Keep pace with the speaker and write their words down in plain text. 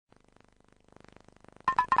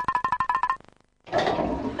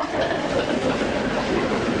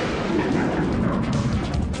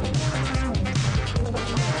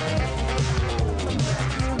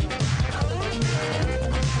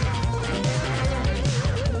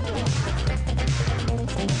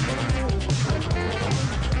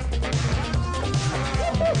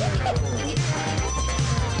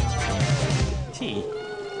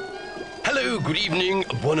evening,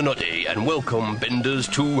 buonanotte, and welcome, benders,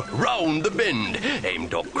 to Round the Bend. I'm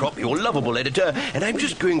Doc Crop, your lovable editor, and I'm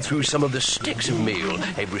just going through some of the stacks of mail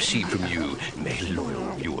I've received from you, my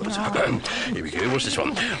loyal viewers. Here we go, what's this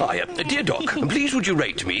one? Dear Doc, please would you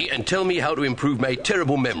write to me and tell me how to improve my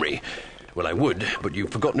terrible memory? Well, I would, but you've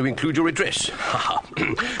forgotten to include your address.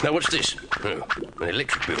 Now, what's this? Oh, an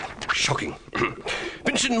electric bill. Shocking.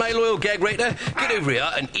 Vincent, my loyal gag writer, get over here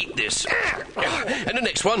and eat this. And the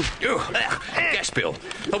next one. Gas bill.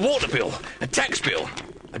 A water bill. A tax bill.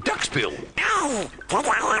 A duck's bill. Oh,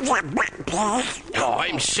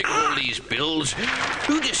 I'm sick of all these bills.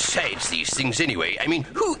 Who decides these things anyway? I mean,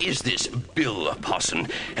 who is this Bill Parson?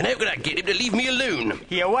 And how can I get him to leave me alone?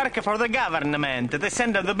 You work for the government. They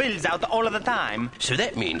send the bills out all of the time. So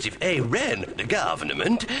that means if I ran the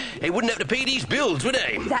government, I wouldn't have to pay these bills, would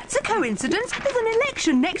I? That's a coincidence. There's an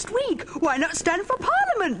election next week. Why not stand for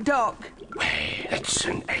Parliament, Doc? Well, that's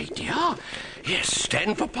an idea. Yes,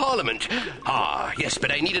 stand for Parliament. Yes,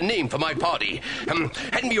 but I need a name for my party.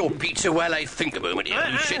 Hand me your pizza while I think a moment here,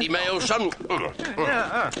 you shitty male son.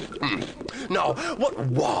 Now, what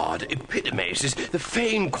word epitomizes the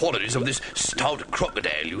fine qualities of this stout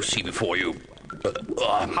crocodile you see before you?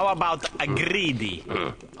 How about a greedy?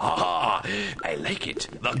 I like it.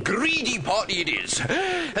 The greedy party it is.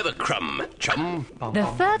 Have a crumb, chum. The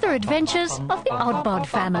further adventures of the Oddbod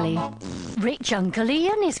family. Rich Uncle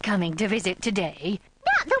Ian is coming to visit today.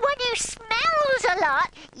 Not the one who smells a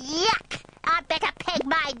lot. Yuck! I'd better peg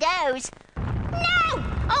my nose. No!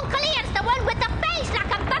 Uncle Ian's the one with the face like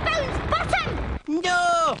a baboon's bottom!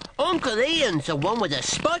 No! Uncle Ian's the one with a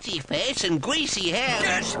spotty face and greasy hair.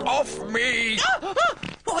 Get off me!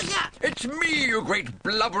 What was that? It's me, you great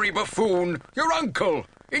blubbery buffoon. Your uncle,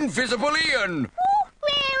 Invisible Ian.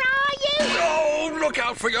 Where are you? Oh, look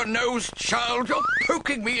out for your nose, child. You're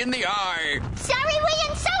poking me in the eye. Sorry we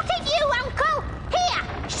insulted you, Uncle.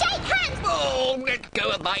 Here, shake hands. Oh, let go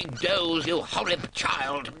of my nose, you horrid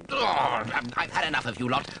child. Oh, I've had enough of you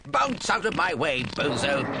lot. Bounce out of my way,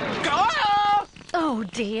 bozo. Oh,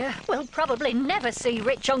 dear. We'll probably never see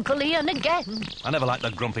Rich Uncle Ian again. I never liked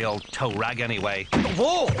the grumpy old toe rag anyway.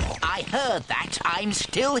 Whoa! I heard that. I'm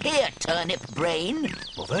still here, turnip brain.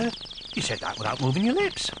 Mother, you said that without moving your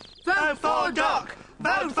lips. Vote for Doc!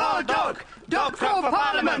 Vote for Doc! Doc for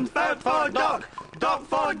Parliament! Vote for Doc! Doc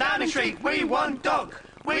for Downing Street! We want Doc!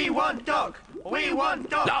 We want Doc! We want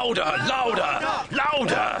Doc! Louder, louder,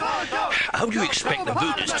 louder! How do you expect the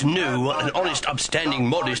voters to know what an honest, upstanding,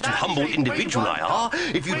 modest and humble individual I are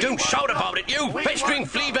if you don't shout about it, you pestering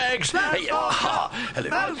flea bags?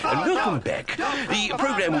 Hello, and welcome back. The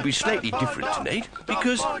programme will be slightly different tonight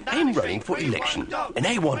because I'm running for election and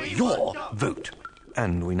I want your vote.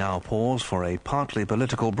 And we now pause for a partly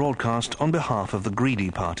political broadcast on behalf of the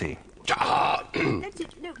Greedy Party.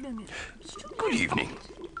 Good evening.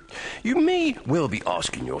 You may well be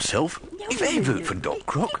asking yourself, if I vote for Doc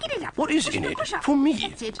Croc, what is in it for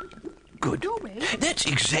me? Good. That's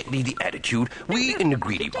exactly the attitude we in the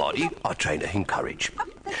Greedy Party are trying to encourage.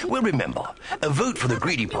 Well, remember, a vote for the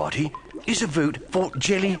Greedy Party is a vote for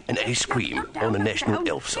jelly and ice cream on the National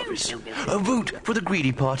Elf Service. A vote for the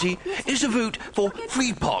Greedy Party is a vote for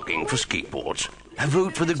free parking for skateboards. A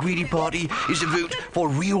vote for the Greedy Party is a vote for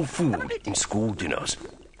real food in school dinners.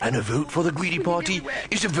 And a vote for the Greedy Party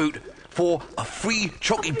is a vote for a free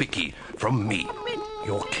chocky bicky from me,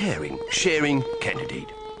 your caring, sharing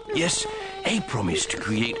candidate. Yes, I promise to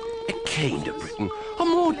create a kinder Britain, a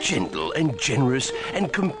more gentle and generous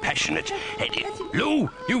and compassionate. Lou,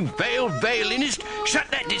 you veiled violinist, shut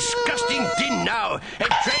that disgusting din now and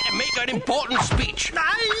try to make an important speech.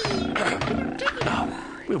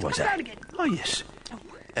 Where was that? Oh, yes.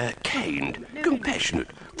 Kind, compassionate,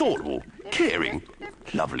 thoughtful, caring,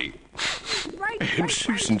 lovely. I am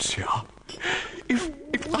so sincere.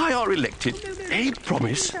 If I are elected, I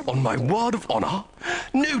promise, on my word of honour,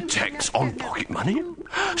 no tax on pocket money,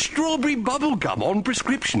 strawberry bubble gum on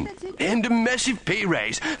prescription, and a massive pay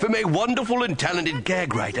raise for my wonderful and talented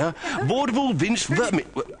gag writer, Vaudeville Vince Vermin...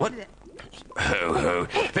 What? Ho, ho.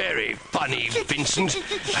 Very funny, Vincent.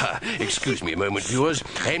 Excuse me a moment, viewers.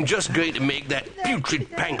 I'm just going to make that putrid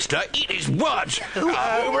prankster eat his words.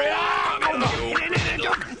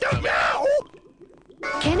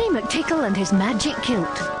 Kenny McTickle and his magic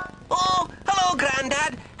kilt. Oh, hello,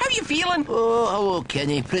 Grandad. How you feeling? Oh, hello,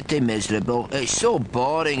 Kenny. Pretty miserable. It's so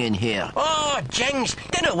boring in here. Oh, Jings.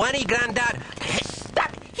 Don't worry, Grandad.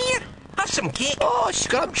 Here, have some cake. Oh,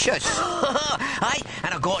 scrumptious. Aye,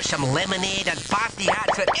 and I've got some lemonade and party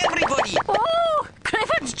hats for everybody. Oh,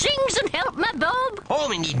 Clifford's Jings and help me, Bob. All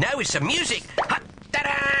we need now is some music.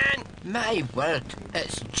 Ta-da! My word,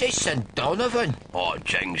 it's Jason Donovan. Oh,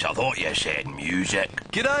 Jings, I thought you said music.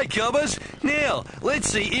 G'day, cobbers. Now, let's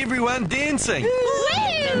see everyone dancing.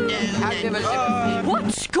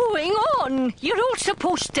 What's going on? You're all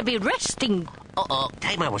supposed to be resting. Uh-oh,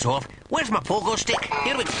 timer was off. Where's my pogo stick?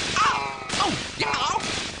 Here we go.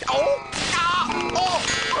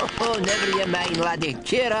 Oh, never you mind, laddie.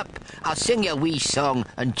 Cheer up. I'll sing you a wee song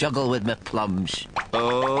and juggle with my plums.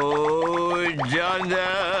 Oh, Donald, is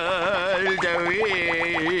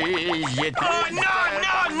it? Oh,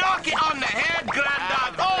 no, knock it on the head,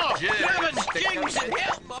 Grandad. Oh, heavens, Jings, and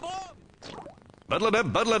help, my boy.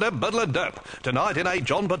 Buddle-a-dip. Tonight in a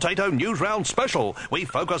John Potato News Round special, we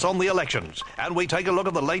focus on the elections, and we take a look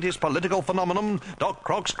at the latest political phenomenon, Doc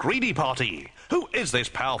Croc's Greedy Party. Who is this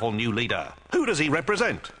powerful new leader? Who does he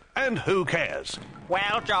represent? And who cares?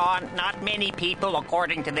 Well, John, not many people,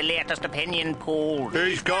 according to the latest opinion poll.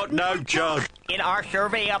 He's got no chance. In our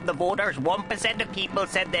survey of the voters, 1% of people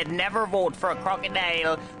said they'd never vote for a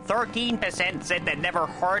crocodile, 13% said they'd never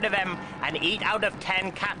heard of him, and 8 out of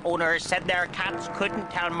 10 cat owners said their cats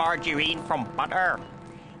couldn't tell margarine from butter.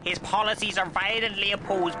 His policies are violently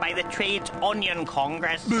opposed by the Trades Union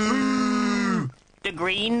Congress. The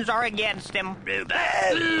Greens are against him.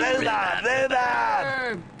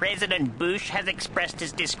 President Bush has expressed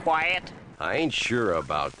his disquiet. I ain't sure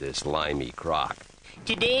about this limey croc.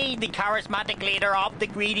 Today, the charismatic leader of the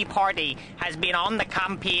Greedy Party has been on the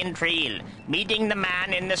campaign trail, meeting the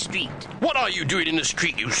man in the street. What are you doing in the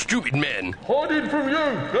street, you stupid men? Hiding from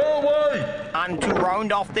you. Go away. And to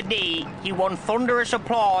round off the day, he won thunderous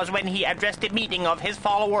applause when he addressed a meeting of his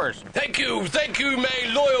followers. Thank you,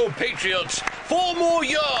 my loyal patriots. 4 more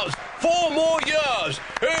years. 4 more years.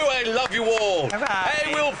 Oh, I love you all. I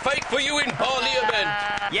will fight for you in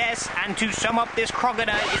Parliament. Yes, and to sum up, this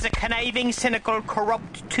crocodile is a conniving, cynical,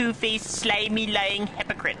 corrupt, two-faced, slimy, lying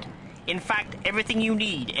hypocrite. In fact, everything you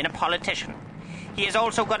need in a politician. He has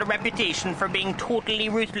also got a reputation for being totally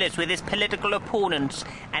ruthless with his political opponents,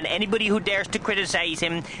 and anybody who dares to criticize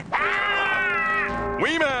him...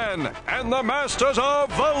 We men and the masters of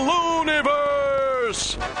the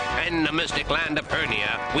Looniverse! In the mystic land of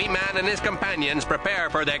Hernia, Wee Man and his companions prepare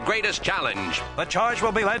for their greatest challenge. The charge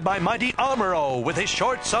will be led by mighty Armoro with his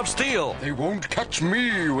shorts of steel. They won't catch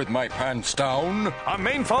me with my pants down. Our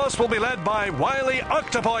main force will be led by wily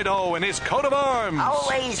Octopoido in his coat of arms.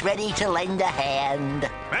 Always ready to lend a hand.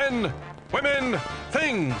 Men, women,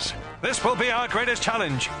 things. This will be our greatest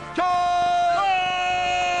challenge.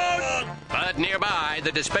 But nearby,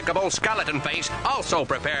 the despicable skeleton face also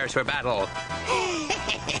prepares for battle.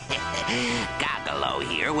 Gogolo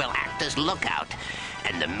here will act as lookout,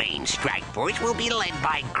 and the main strike force will be led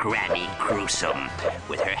by Granny Gruesome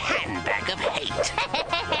with her handbag of hate.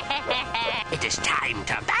 It is time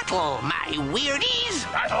to battle, my weirdies!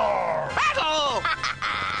 Battle!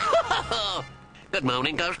 Good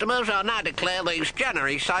morning, customers. I now declare these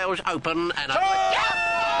January sales open and...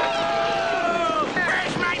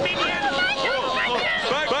 Where's my minion?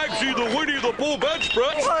 Bagsy the Winnie the Pooh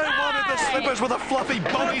bedspread. I wanted the slippers with the fluffy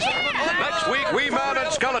bunnies. Next week, Wee Man and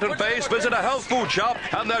Skeleton Face visit a health food shop,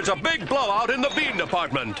 and there's a big blowout in the bean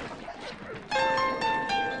department.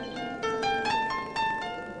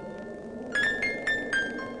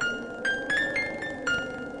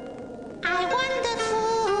 I wander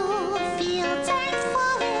through fields and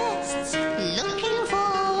forests, looking for a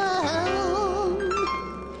home.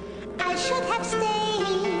 I should have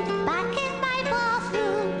stayed back in my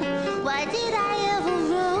bathroom. Why did I ever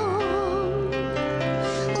roam?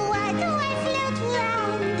 Why do I float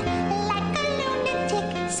around like a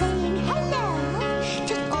lunatic, saying hello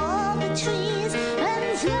to all the trees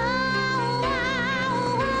and flowers?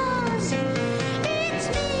 It's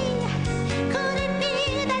me. Could it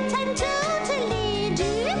be that I'm totally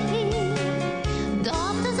deep?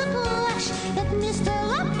 Daft as a brush that Mr.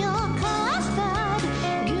 Up your custard.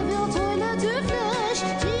 Give your toilet a flush.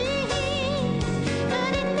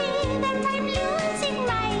 Could it be that I'm losing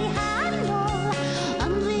my handle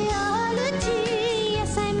on reality?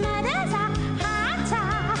 Yes, I'm mad as a hatter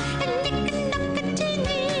and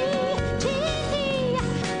nick-a-knock-a-teeny.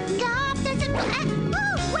 Daft as a...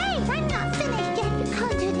 Oh, wait, I'm not finished yet. You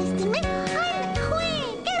can't do this to me. I'm the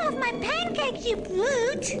queen. Get off my pancakes, you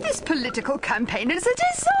brute. This political campaign is a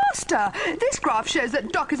disaster. This graph shows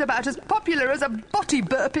that Doc is about as popular as a body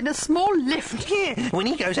burp in a small lift. Yeah, when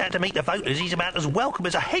he goes out to meet the voters, he's about as welcome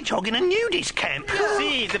as a hedgehog in a nudist camp.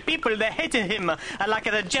 See, the people that hated him are like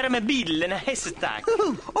a Jeremy Beadle in a haystack.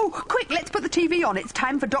 Oh, quick, let's put the TV on. It's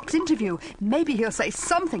time for Doc's interview. Maybe he'll say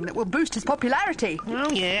something that will boost his popularity. Oh,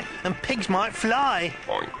 yeah, and pigs might fly.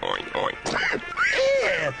 Oink, oink, oink.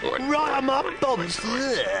 Yeah, right on my bonds.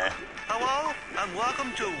 Ugh. Hello, and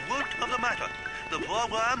welcome to Root of the Matter, the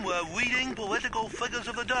program where leading political figures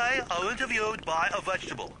of the day are interviewed by a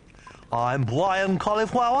vegetable. I'm Brian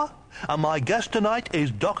Cauliflower, and my guest tonight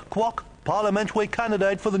is Doc Croc, parliamentary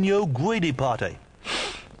candidate for the new Greedy Party.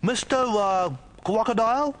 Mr.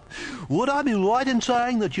 Crocodile, would I be right in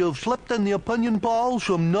saying that you've slipped in the opinion polls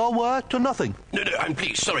from nowhere to nothing? No, I'm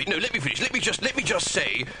please, sorry. No, let me finish. Let me just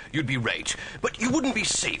say you'd be right, but you wouldn't be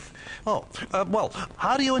safe. Oh, well,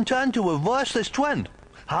 how do you intend to reverse this trend?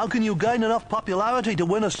 How can you gain enough popularity to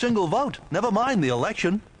win a single vote? Never mind the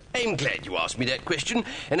election. I'm glad you asked me that question,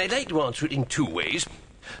 and I'd like to answer it in two ways.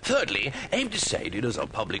 Thirdly, I've decided as a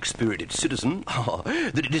public-spirited citizen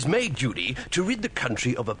that it is my duty to rid the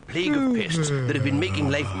country of a plague of pests that have been making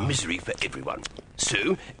life misery for everyone.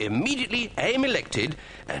 So, immediately I'm elected,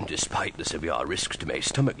 and despite the severe risks to my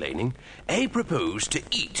stomach lining, I propose to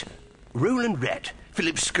eat Roland Rat,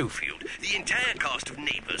 Philip Schofield, the entire cast of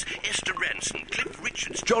Neighbours, Esther Ranson, Cliff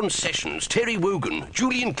Richards, John Sessions, Terry Wogan,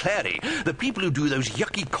 Julian Clary, the people who do those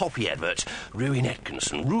yucky coffee adverts, Rowan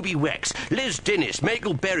Atkinson, Ruby Wax, Les Dennis,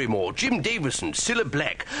 Michael Barrymore, Jim Davison, Cilla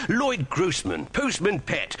Black, Lloyd Grossman, Postman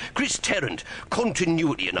Pat, Chris Tarrant,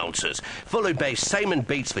 continuity announcers, followed by Simon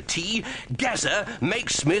Bates for tea, Gazza, Mike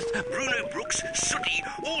Smith, Bruno Brooks, Sooty,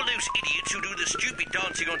 all those idiots who do the stupid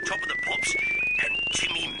dancing on top of the pops, and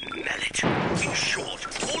Jimmy Mallet. In short,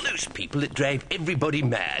 all those people that drive everybody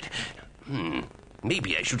mad.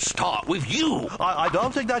 Maybe I should start with you. I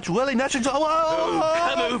don't think that's really necessary.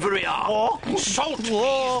 Come over here. Salt,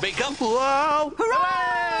 please, Baker. Hurrah!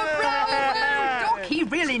 Doc, he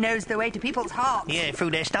really knows the way to people's hearts. Yeah,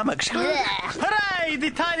 through their stomachs. Hooray!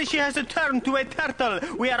 The Tanisha has turned to a turtle.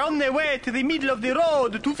 We are on the way to the middle of the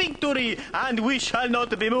road to victory, and we shall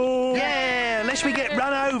not be moved. Yeah, lest we get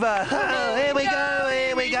run over. Here we go,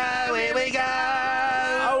 here we go, here we go.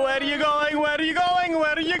 Oh, where are you going? Where are you going?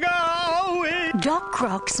 Where are you going? Doc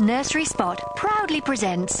Croc's Nursery Spot proudly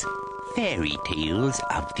presents Fairy Tales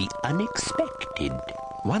of the Unexpected.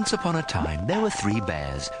 Once upon a time, there were 3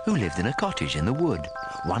 bears who lived in a cottage in the wood.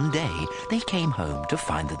 One day, they came home to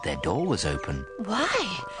find that their door was open.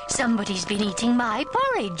 Why? Somebody's been eating my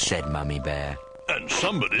porridge, said Mummy Bear. And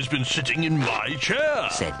somebody's been sitting in my chair,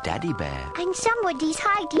 said Daddy Bear. And somebody's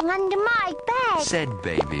hiding under my bed, said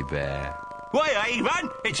Baby Bear. Why,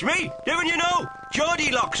 Ivan, it's me, didn't you know?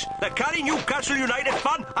 Geordie Locks, the Carry Newcastle United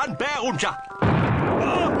fan and bear hunter.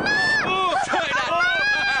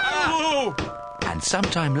 And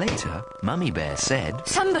sometime later, Mummy Bear said,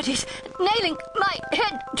 somebody's nailing my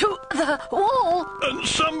head to the wall. And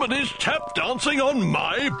somebody's tap dancing on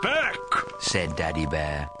my back, said Daddy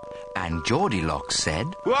Bear. And Geordie Locks said,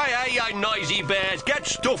 Why, you noisy bears, get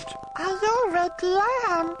stuffed. Are you Red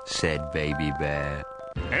Lamb? said Baby Bear.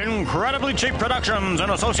 Incredibly Cheap Productions, in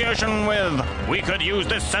association with We Could Use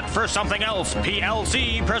This Set for Something Else,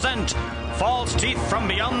 PLC, present False Teeth from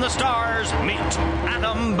Beyond the Stars meet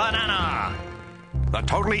Adam Banana. The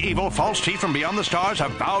totally evil false teeth from beyond the stars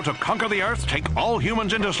have vowed to conquer the earth, take all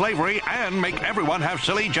humans into slavery, and make everyone have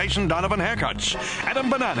silly Jason Donovan haircuts. Adam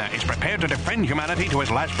Banana is prepared to defend humanity to his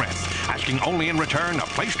last breath, asking only in return a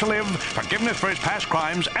place to live, forgiveness for his past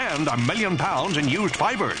crimes, and £1 million in used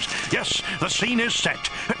fibers. Yes, the scene is set.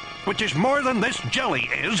 Which is more than this jelly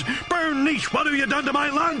is. Bernice, what have you done to my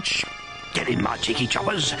lunch? Get in, my cheeky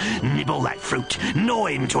choppers. Nibble that fruit. Gnaw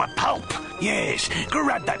him to a pulp. Yes,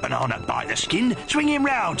 grab that banana by the skin, swing him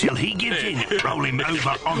round till he gives in, roll him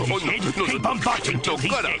over on his head, keep on biting till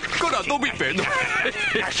he's dead. Good on, don't be fair.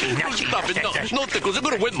 Stop it, not because I'm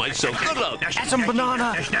going to win myself. Good on. Adam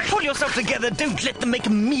Banana, pull yourself together. Don't let them make a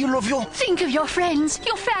meal of you. Think of your friends,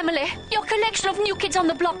 your family, your collection of New Kids on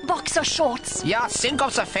the Block boxer shorts. Yeah, think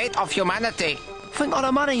of the fate of humanity. Think of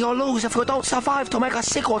the money you'll lose if you don't survive to make a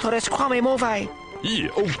sequel to this crummy movie. Yeah,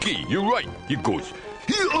 okay, you're right. It goes.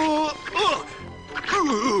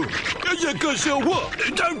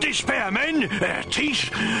 Don't despair, men.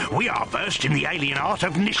 Teeth, we are versed in the alien art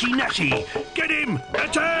of Nishy Nashi. Get him!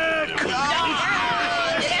 Attack!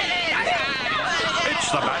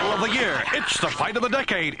 It's the battle of the year. It's the fight of the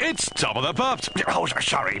decade. It's Top of the Pops. Oh,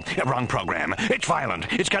 sorry. Wrong program. It's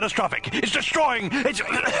violent. It's catastrophic. It's destroying.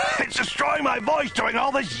 It's destroying my voice doing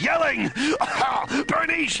all this yelling.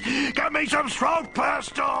 Bernice, get me some throat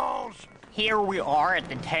pastels. Here we are at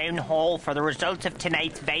the town hall for the results of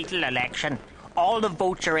tonight's vital election. All the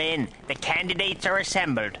votes are in. The candidates are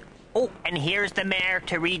assembled. Oh, and here's the mayor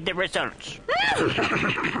to read the results.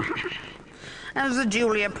 As the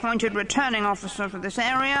duly appointed returning officer for this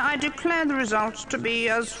area, I declare the results to be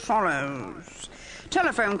as follows.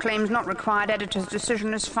 Telephone claims not required. Editor's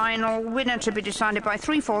decision is final. Winner to be decided by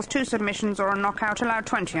 3/4, 2 submissions, or a knockout. Allowed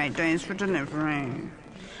 28 days for delivery.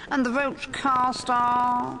 And the votes cast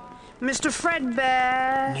are... Mr.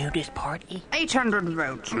 Fredbear... Nudist party? 800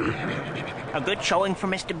 votes. A good showing for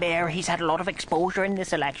Mr. Bear. He's had a lot of exposure in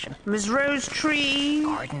this election. Ms. Rose Tree...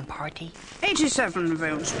 Garden party? 87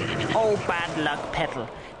 votes. Oh, bad luck, Petal.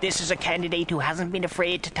 This is a candidate who hasn't been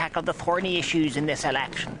afraid to tackle the thorny issues in this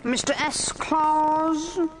election. Mr. S.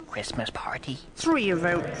 Claus... Christmas party? 3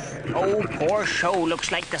 votes. Oh, poor show.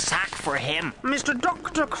 Looks like the sack for him. Mr.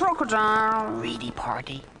 Dr. Crocodile... Greedy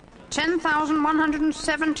party?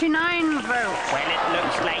 10,179 votes. Well, it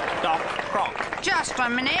looks like Doc Croc. Just a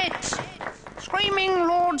minute. Screaming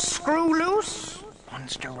Lord Screwloose...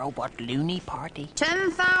 Monster Robot Looney Party?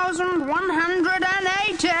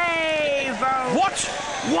 10,180 votes.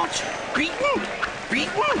 What? Beaten?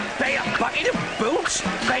 By a bucket of bolts?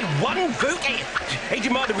 By 1 vote? I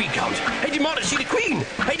demand a recount. I demand to see the Queen.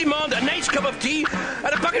 I demand a nice cup of tea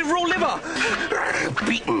and a bucket of raw liver.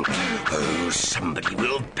 Beaten. Oh, somebody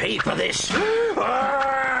will pay for this. Woolly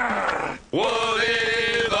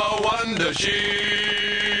the Wonder Sheep.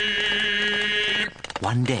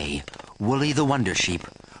 One day, Woolly the Wonder Sheep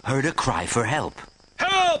heard a cry for help.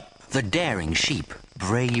 Help! The daring sheep,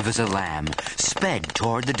 brave as a lamb, sped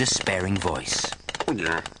toward the despairing voice. Oh,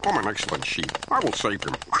 yeah, I'm an excellent sheep. I will save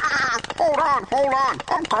him. Hold on,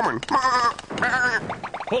 I'm coming.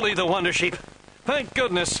 Woolly the Wonder Sheep. Thank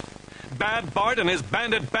goodness. Bad Bart and his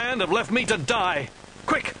bandit band have left me to die.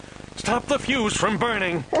 Quick, stop the fuse from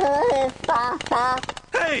burning.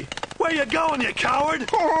 Hey, where you going, you coward?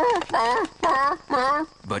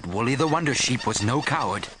 But Woolly the Wonder Sheep was no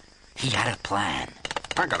coward. He had a plan.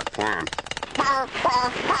 I got a plan.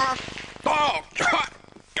 Oh, God.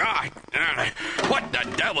 What the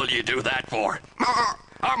devil you do that for?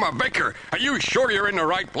 I'm a vicar. Are you sure you're in the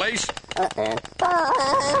right place?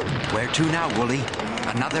 Where to now, Woolly?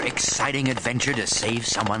 Another exciting adventure to save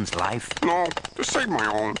someone's life? No, to save my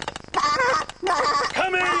own.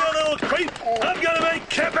 Come here, you little creep! I'm gonna make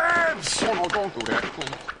kebabs! Oh, no, don't do that,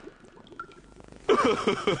 please.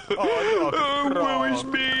 Woe is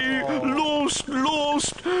me! Lost!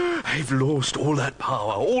 I've lost all that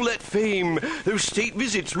power, all that fame. Those state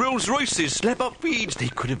visits, Rolls Royces, slap-up feeds, they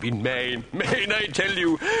could have been mine. Mine, I tell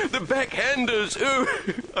you. The backhanders. Oh,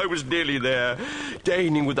 I was nearly there.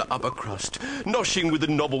 Dining with the upper crust, noshing with the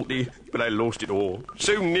novelty. But I lost it all.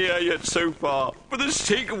 So near yet so far. For the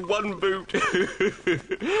sake of 1 vote.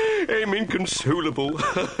 I'm inconsolable.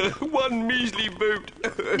 1 measly vote.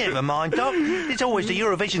 Never mind, Doc. It's always the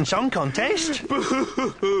Eurovision Song Contest.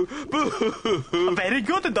 Very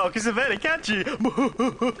good, Doc. It's very catchy.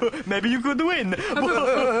 Maybe you could win.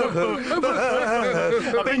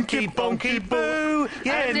 Binky Bonky Boo.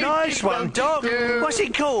 Yeah, nice one, Doc. What's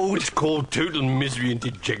it called? It's called Total Misery and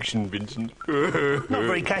Dejection, Vincent. Not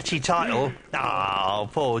very catchy title. Oh,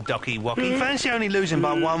 poor Docky Wocky. Fancy only losing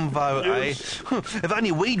by 1 vote, Yes. eh? If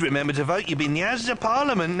only we'd remembered to vote, you'd be in the Houses of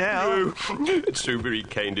Parliament now. Oh, it's so very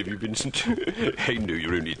kind of you, Vincent. I know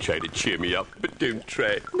you're only trying to cheer me up, but don't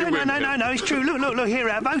try. No, it's true. Look, here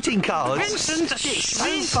are our voting cards. Vincent, It's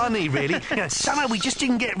so funny, really. Somehow we just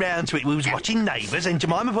didn't get round to it. We was watching Neighbours and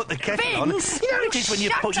Jemima put the kettle on. Vince, You know it is when you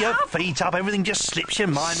shut put your up. feet up, everything just slips your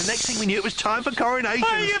mind. The next thing we knew, it was time for Coronation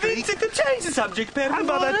Street. to change the subject, Ben. And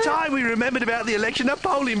by the time we remembered about the election, the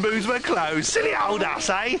polling booths were closed. Silly old us,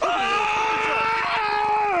 eh?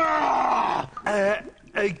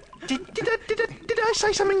 Did I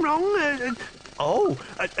say something wrong? I'll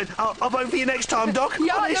vote for you next time, Doc.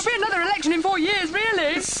 Yeah, Honest. there'll be another election in 4 years,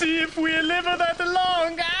 really. See if we live that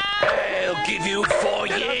long. I'll give you 4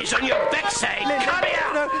 years on your backside. Come here!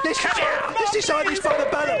 Let's decide this by the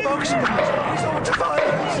ballot box. Resort to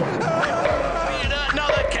violence.